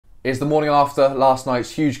It's the morning after last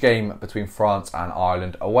night's huge game between France and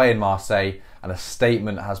Ireland away in Marseille, and a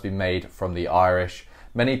statement has been made from the Irish.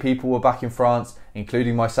 Many people were back in France,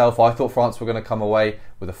 including myself. I thought France were going to come away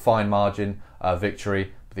with a fine margin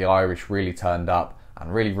victory, but the Irish really turned up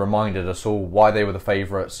and really reminded us all why they were the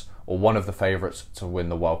favourites, or one of the favourites to win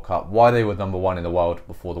the World Cup, why they were number one in the world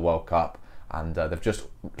before the World Cup. And they've just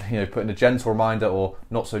put in a gentle reminder, or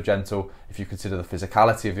not so gentle if you consider the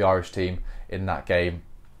physicality of the Irish team in that game,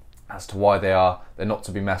 as to why they're not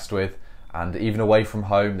to be messed with. And even away from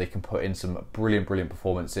home, they can put in some brilliant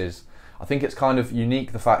performances. I think it's kind of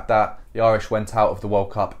unique, the fact that the Irish went out of the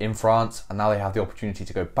World Cup in France, and now they have the opportunity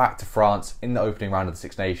to go back to France in the opening round of the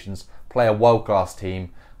Six Nations, play a world-class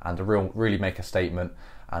team, and to really make a statement.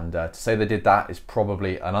 And to say they did that is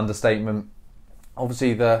probably an understatement.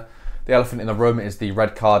 Obviously, the elephant in the room is the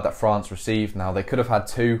red card that France received. Now, they could have had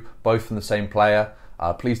two, both from the same player.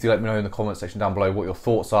 Please do let me know in the comment section down below what your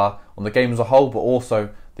thoughts are on the game as a whole, but also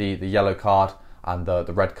the yellow card and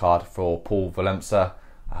the red card for Paul Willems.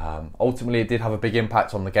 Ultimately, it did have a big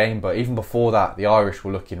impact on the game, but even before that, the Irish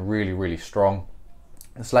were looking really strong.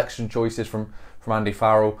 The selection choices from Andy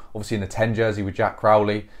Farrell, obviously in the 10 jersey with Jack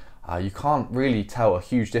Crowley, you can't really tell a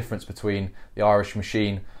huge difference between the Irish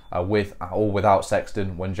machine with or without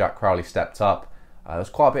Sexton when Jack Crowley stepped up. There's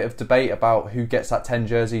quite a bit of debate about who gets that 10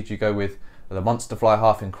 jersey. Do you go with the Munster fly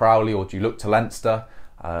half in Crowley, or do you look to Leinster,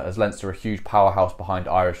 as Leinster are a huge powerhouse behind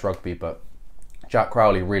Irish rugby? But Jack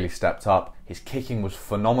Crowley really stepped up. His kicking was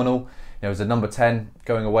phenomenal. As a number 10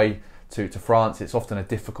 going away to France, it's often a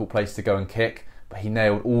difficult place to go and kick, but he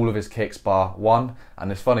nailed all of his kicks bar one.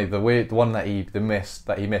 And it's funny, the one that he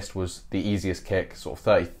missed was the easiest kick, sort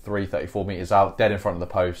of 34 metres out, dead in front of the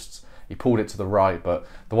posts. He pulled it to the right, but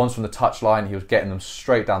the ones from the touchline, he was getting them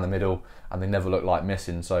straight down the middle, and they never looked like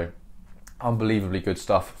missing. So unbelievably good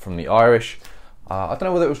stuff from the Irish. I don't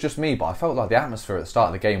know whether it was just me, but I felt like the atmosphere at the start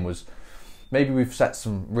of the game was, maybe we've set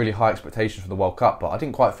some really high expectations for the World Cup, but I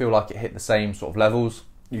didn't quite feel like it hit the same sort of levels.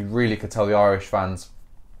 You really could tell the Irish fans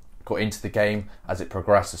got into the game as it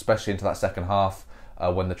progressed, especially into that second half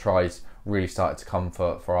when the tries really started to come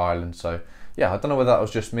for Ireland. So yeah, I don't know whether that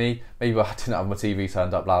was just me. Maybe I didn't have my TV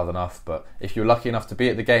turned up loud enough, but if you're lucky enough to be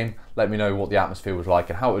at the game, let me know what the atmosphere was like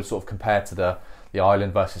and how it would sort of compare to the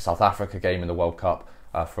Ireland versus South Africa game in the World Cup,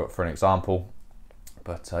 for an example.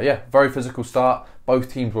 But yeah, very physical start.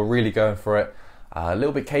 Both teams were really going for it. A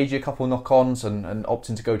little bit cagey, a couple of knock-ons and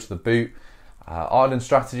opting to go to the boot. Ireland's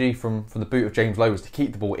strategy from the boot of James Lowe was to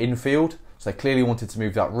keep the ball infield. So they clearly wanted to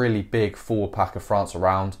move that really big forward pack of France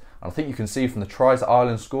around. And I think you can see from the tries that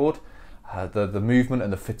Ireland scored, the movement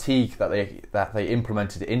and the fatigue that they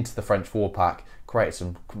implemented into the French forward pack created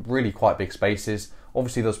some really quite big spaces.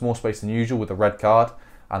 Obviously, there's more space than usual with the red card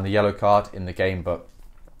and the yellow card in the game, but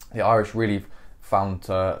the Irish really found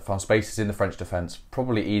spaces in the French defence,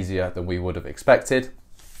 probably easier than we would have expected.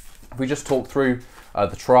 If we just talk through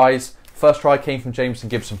the tries, first try came from Jameson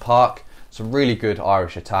Gibson-Park. Some really good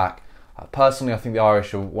Irish attack. Personally, I think the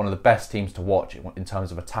Irish are one of the best teams to watch in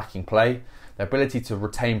terms of attacking play. Their ability to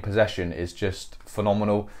retain possession is just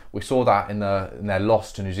phenomenal. We saw that in their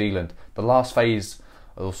loss to New Zealand. The last phase,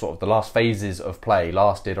 or sort of the last phases of play,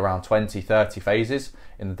 lasted around 20-30 phases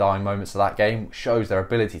in the dying moments of that game, which shows their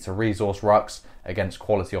ability to resource rucks against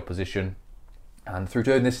quality opposition. And through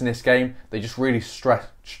doing this in this game, they just really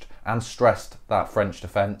stretched and stressed that French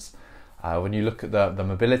defence. When you look at the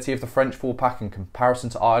mobility of the French full pack in comparison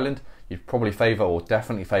to Ireland, you'd probably favour, or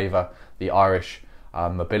definitely favour, the Irish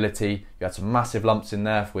mobility. You had some massive lumps in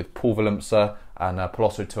there with Paul Willems and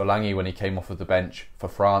Peloso Tuolangi when he came off of the bench for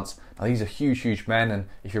France. Now these are huge men, and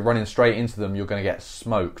if you're running straight into them, you're going to get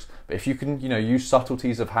smoked. But if you can, use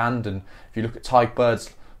subtleties of hand, and if you look at Tyke Burns'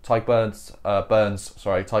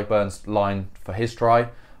 line for his try,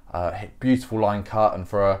 beautiful line cut, and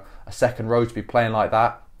for a second row to be playing like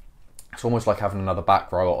that, it's almost like having another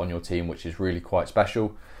back row on your team, which is really quite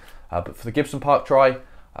special. But for the Gibson-Park try,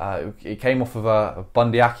 it came off of a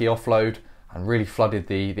Bundyaki offload and really flooded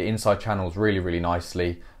the inside channels really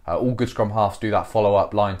nicely. All good scrum halves do that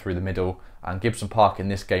follow-up line through the middle, and Gibson-Park in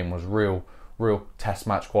this game was real test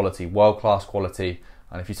match quality, world-class quality.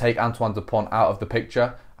 And if you take Antoine Dupont out of the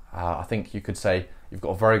picture, I think you could say you've got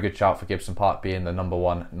a very good shout for Gibson-Park being the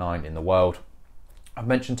number 9 in the world. I've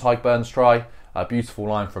mentioned Tyke Burns' try, a beautiful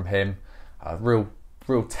line from him. Real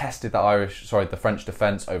tested the French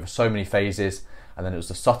defence over so many phases. And then it was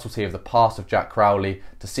the subtlety of the pass of Jack Crowley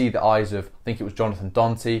to see the eyes of, I think it was Jonathan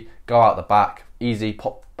Dante, go out the back, easy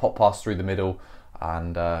pop pass through the middle.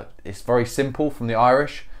 And it's very simple from the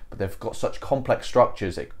Irish, but they've got such complex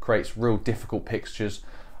structures, it creates real difficult pictures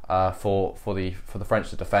for the French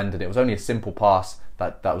to defend. And it was only a simple pass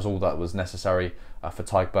that was all that was necessary for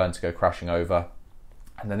Tyke Burn to go crashing over.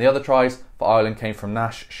 And then the other tries for Ireland came from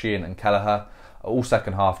Nash, Sheehan and Kelleher, all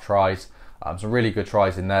second half tries. Some really good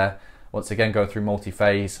tries in there. Once again, going through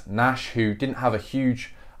multi-phase. Nash, who didn't have a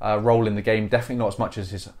huge role in the game, definitely not as much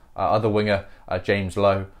as his other winger, James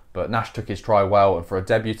Lowe, but Nash took his try well, and for a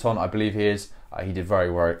debutant, I believe he is, he did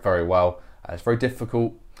very, very, very well. It's very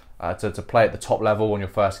difficult to play at the top level on your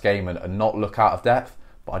first game and not look out of depth,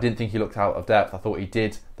 but I didn't think he looked out of depth. I thought he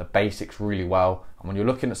did the basics really well, and when you're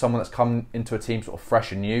looking at someone that's come into a team sort of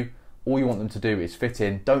fresh and new, all you want them to do is fit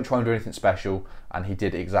in, don't try and do anything special, and he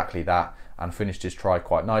did exactly that and finished his try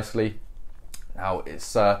quite nicely. Now,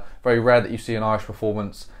 it's very rare that you see an Irish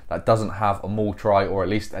performance that doesn't have a maul try, or at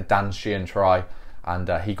least a Dan Sheehan try, and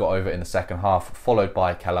he got over in the second half, followed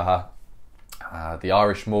by Kelleher. The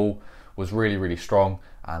Irish maul was really, really strong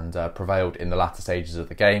and prevailed in the latter stages of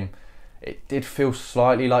the game. It did feel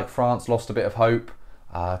slightly like France lost a bit of hope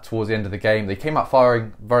towards the end of the game. They came out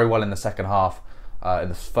firing very well in the second half, in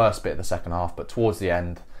the first bit of the second half, but towards the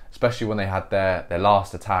end, especially when they had their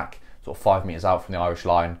last attack sort of 5 metres out from the Irish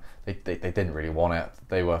line, they didn't really want it.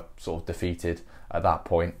 They were sort of defeated at that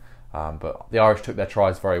point. But the Irish took their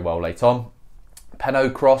tries very well late on.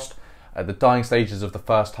 Penaud crossed at the dying stages of the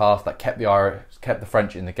first half that kept the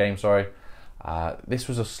French in the game. This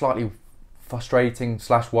was a slightly frustrating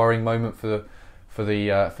 / worrying moment for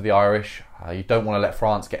the Irish. You don't want to let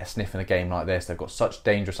France get a sniff in a game like this. They've got such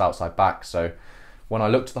dangerous outside backs. So when I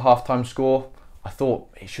looked at the half-time score, I thought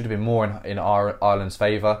it should have been more in Ireland's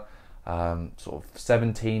favour. Sort of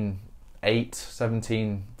 17-8,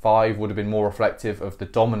 17-5 would have been more reflective of the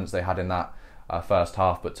dominance they had in that first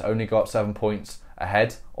half, but to only go up 7 points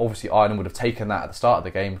ahead, obviously Ireland would have taken that at the start of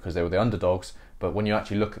the game because they were the underdogs, but when you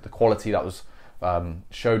actually look at the quality that was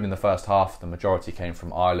shown in the first half, the majority came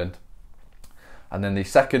from Ireland. And then the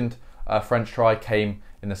second French try came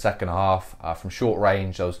in the second half from short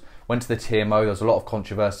range. Went to the TMO. There was a lot of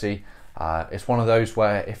controversy. It's one of those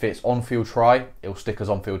where if it's on-field try, it'll stick as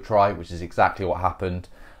on-field try, which is exactly what happened.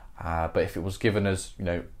 But if it was given as,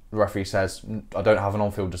 the referee says, I don't have an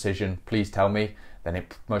on-field decision, please tell me, then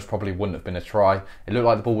it most probably wouldn't have been a try. It looked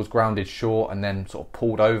like the ball was grounded short and then sort of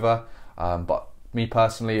pulled over. But me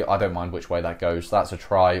personally, I don't mind which way that goes. That's a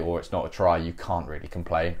try or it's not a try. You can't really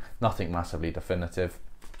complain. Nothing massively definitive.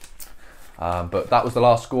 But that was the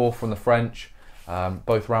last score from the French.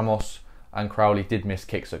 Both Ramos and Crowley did miss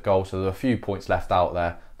kicks at goal, so there were a few points left out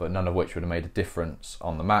there, but none of which would have made a difference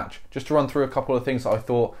on the match. Just to run through a couple of things that I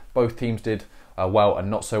thought both teams did well and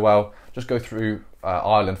not so well. Just go through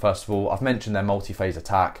Ireland first of all. I've mentioned their multi-phase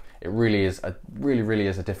attack. It really is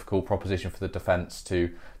a difficult proposition for the defence to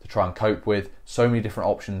try and cope with. So many different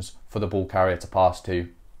options for the ball carrier to pass to,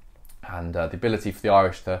 and the ability for the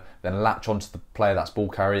Irish to then latch onto the player that's ball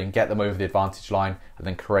carrying, get them over the advantage line, and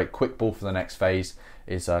then create quick ball for the next phase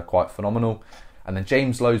is quite phenomenal. And then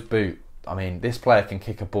James Lowe's boot. I mean, this player can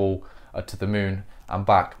kick a ball to the moon and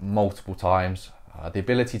back multiple times. The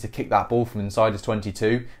ability to kick that ball from inside his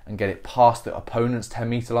 22 and get it past the opponent's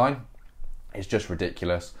 10-metre line is just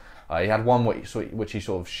ridiculous. He had one which he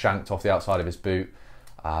sort of shanked off the outside of his boot,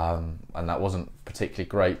 and that wasn't particularly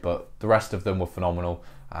great, but the rest of them were phenomenal.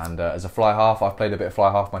 And as a fly half, I've played a bit of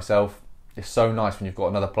fly half myself. It's so nice when you've got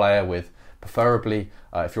another player with, preferably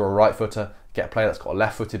if you're a right footer, get a player that's got a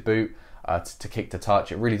left-footed boot to kick to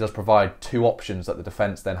touch. It really does provide two options that the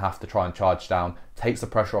defence then have to try and charge down. Takes the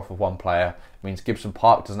pressure off of one player. It means Gibson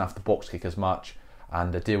Park doesn't have to box kick as much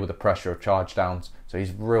and deal with the pressure of charge downs. So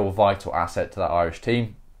he's a real vital asset to that Irish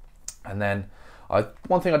team. And then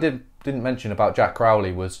one thing I didn't mention about Jack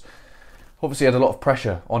Crowley was obviously he had a lot of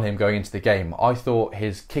pressure on him going into the game. I thought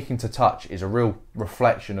his kicking to touch is a real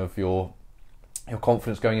reflection of your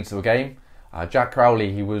confidence going into the game. Jack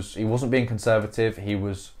Crowley, he wasn't being conservative. He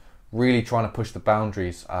was really trying to push the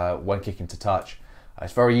boundaries when kicking to touch.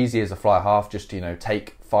 It's very easy as a fly half just to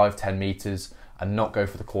take 5-10 metres and not go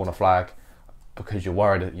for the corner flag because you're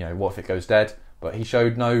worried what if it goes dead. But he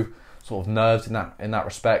showed no sort of nerves in that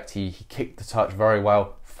respect. He kicked the touch very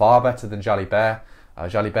well, far better than Jalibert.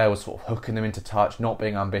 Jalibert was sort of hooking them into touch, not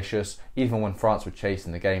being ambitious, even when France were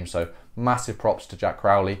chasing the game. So massive props to Jack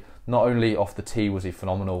Crowley. Not only off the tee was he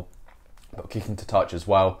phenomenal, but kicking to touch as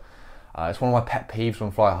well. It's one of my pet peeves when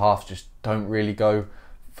fly halves just don't really go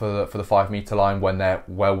for the 5-metre line when they're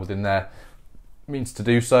well within their means to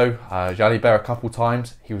do so. Jalibert a couple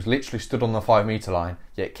times, he was literally stood on the 5-metre line,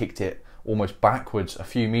 yet kicked it almost backwards a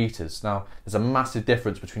few metres. Now, there's a massive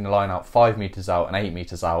difference between the line out 5 metres out and 8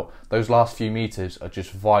 metres out. Those last few metres are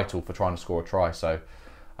just vital for trying to score a try. So,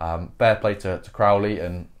 fair play to Crowley,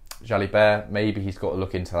 and Jalibert, maybe he's got to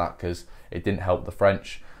look into that because it didn't help the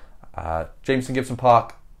French. Jameson Gibson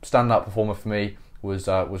Park, standout performer for me, was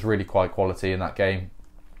really quite quality in that game.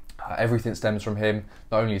 Everything stems from him,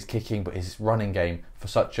 not only his kicking but his running game. For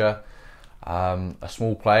such a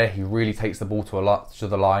small player, he really takes the ball to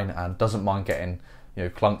the line and doesn't mind getting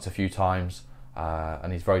clunked a few times.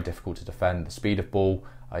 And he's very difficult to defend. The speed of ball,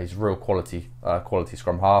 he's real quality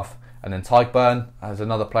scrum half. And then Tyke Byrne is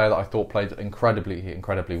another player that I thought played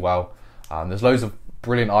incredibly well. There's loads of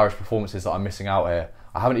brilliant Irish performances that I'm missing out here.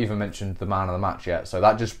 I haven't even mentioned the man of the match yet, so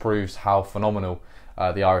that just proves how phenomenal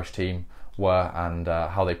the Irish team were and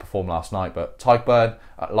how they performed last night. But Tyke Byrne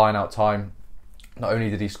at line-out time, not only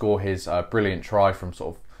did he score his brilliant try from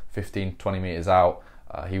sort of 15-20 metres out,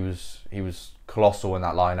 he was colossal in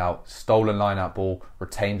that line-out, stolen line-out ball,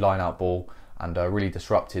 retained line-out ball, and really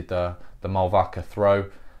disrupted the Malvaka throw,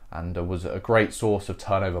 and was a great source of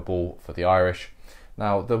turnover ball for the Irish.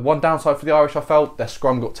 Now, the one downside for the Irish, I felt, their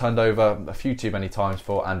scrum got turned over a few too many times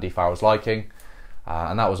for Andy Farrell's liking,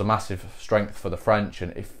 and that was a massive strength for the French.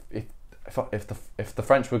 And if the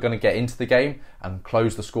French were going to get into the game and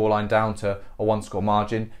close the scoreline down to a one-score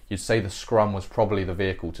margin, you'd say the scrum was probably the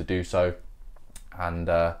vehicle to do so. And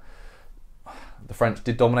the French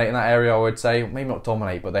did dominate in that area, I would say. Maybe not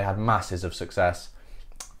dominate, but they had masses of success,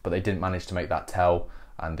 but they didn't manage to make that tell.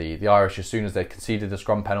 And the Irish, as soon as they conceded the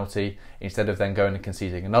scrum penalty, instead of then going and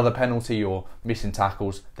conceding another penalty or missing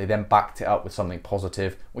tackles, they then backed it up with something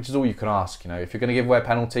positive, which is all you can ask. If you're going to give away a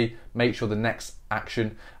penalty, make sure the next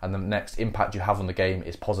action and the next impact you have on the game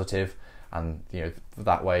is positive, and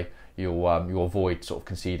that way you'll avoid sort of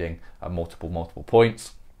conceding multiple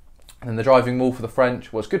points. And then the driving maul for the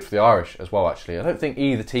French was good for the Irish as well. Actually, I don't think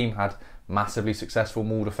either team had massively successful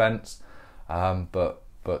maul defence,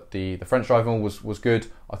 but the French driving maul was good.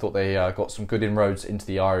 I thought they got some good inroads into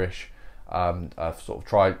the Irish sort of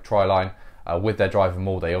try line with their driving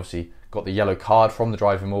maul. They obviously got the yellow card from the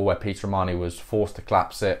driving maul where Peter Romani was forced to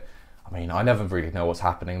collapse it. I mean, I never really know what's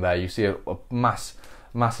happening there. You see a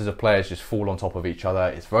masses of players just fall on top of each other.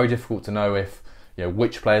 It's very difficult to know if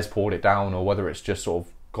which players pulled it down or whether it's just sort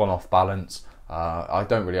of gone off balance. I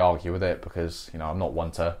don't really argue with it because I'm not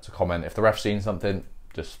one to comment. If the ref's seen something,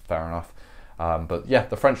 just fair enough. But yeah,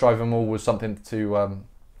 the French driving maul was something to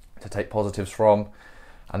take positives from.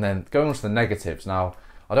 And then going on to the negatives. Now,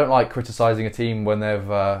 I don't like criticising a team when they've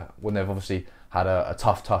obviously had a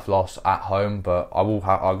tough loss at home, but I'm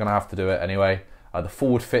going to have to do it anyway. The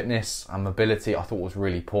forward fitness and mobility I thought was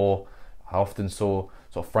really poor. I often saw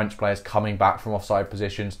sort of French players coming back from offside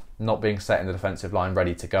positions, not being set in the defensive line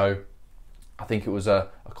ready to go. I think it was a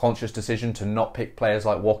conscious decision to not pick players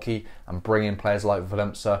like Woki and bring in players like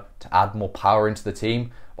Valimsa to add more power into the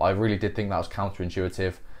team. But I really did think that was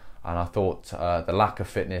counterintuitive, and I thought the lack of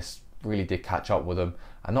fitness really did catch up with them.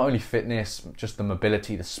 And not only fitness, just the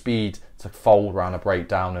mobility, the speed to fold around a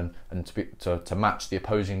breakdown and to match the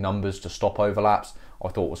opposing numbers to stop overlaps, I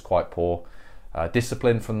thought was quite poor.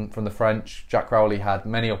 Discipline from the French. Jack Rowley had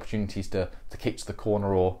many opportunities to kick to the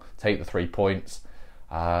corner or take the 3 points.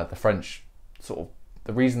 The French,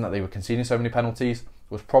 the reason that they were conceding so many penalties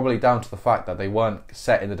was probably down to the fact that they weren't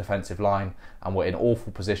set in the defensive line and were in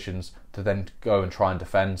awful positions to then go and try and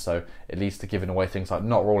defend. So it leads to giving away things like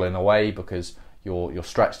not rolling away because you're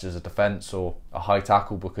stretched as a defence, or a high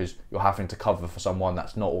tackle because you're having to cover for someone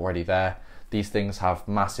that's not already there. These things have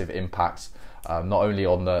massive impacts, not only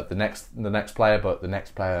on the next player, but the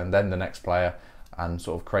next player and then the next player, and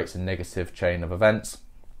sort of creates a negative chain of events.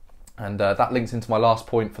 And that links into my last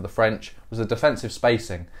point for the French, was the defensive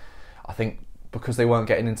spacing. I think because they weren't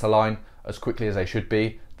getting into line as quickly as they should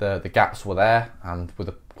be, the gaps were there, and with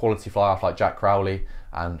a quality fly-half like Jack Crowley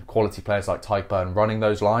and quality players like Tyke Byrne running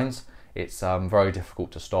those lines, it's very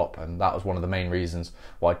difficult to stop. And that was one of the main reasons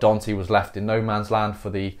why Dante was left in no man's land for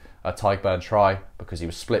the Tyke Byrne try, because he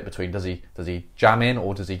was split between does he jam in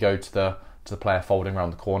or does he go to the player folding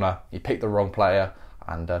around the corner. He picked the wrong player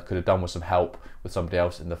and could have done with some help with somebody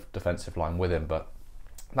else in the defensive line with him. But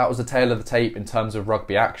that was the tail of the tape in terms of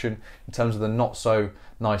rugby action. In terms of the not so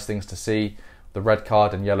nice things to see, the red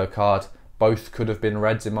card and yellow card both could have been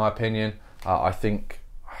reds in my opinion. I think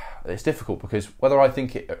it's difficult because whether I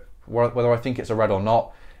think it's a red or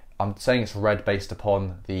not, I'm saying it's red based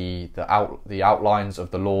upon the outlines of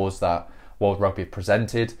the laws that World Rugby have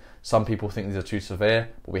presented. Some people think these are too severe,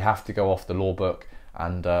 but we have to go off the law book.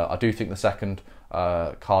 And I do think the second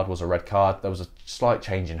card was a red card. There was a slight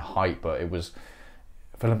change in height, but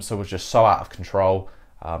Valimsa was just so out of control,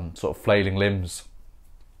 sort of flailing limbs,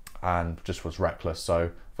 and just was reckless.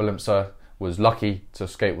 So Valimsa was lucky to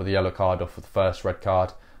escape with a yellow card off of the first red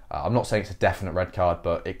card. I'm not saying it's a definite red card,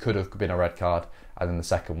 but it could have been a red card. And then the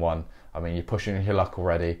second one, I mean, you're pushing your luck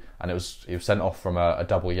already, and he was sent off from a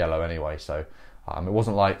double yellow anyway. So it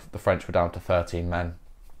wasn't like the French were down to 13 men.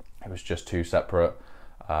 It was just two separate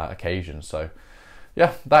occasions. So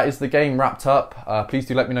yeah, that is the game wrapped up. Please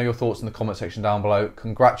do let me know your thoughts in the comment section down below.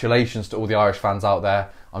 Congratulations to all the Irish fans out there.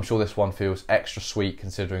 I'm sure this one feels extra sweet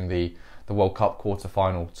considering the World Cup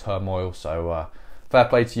quarter-final turmoil. So fair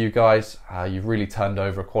play to you guys. You've really turned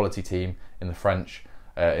over a quality team in the French,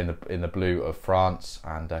 in the blue of France,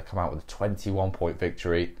 and come out with a 21-point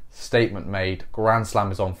victory. Statement made. Grand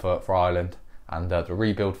Slam is on for Ireland, and the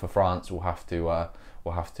rebuild for France will have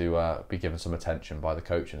to be given some attention by the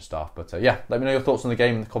coach and staff. But yeah, let me know your thoughts on the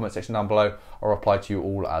game in the comment section down below. I'll reply to you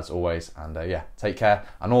all as always. And yeah, take care.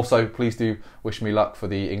 And also, please do wish me luck for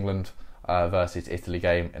the England versus Italy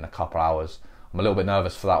game in a couple hours. I'm a little bit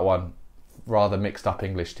nervous for that one. Rather mixed up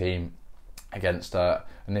English team against an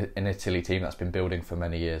Italy team that's been building for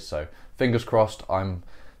many years. So fingers crossed. I'm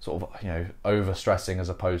sort of over stressing as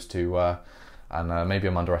opposed to and maybe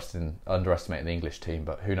I'm underestimating the English team,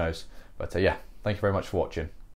 but who knows. But yeah, thank you very much for watching.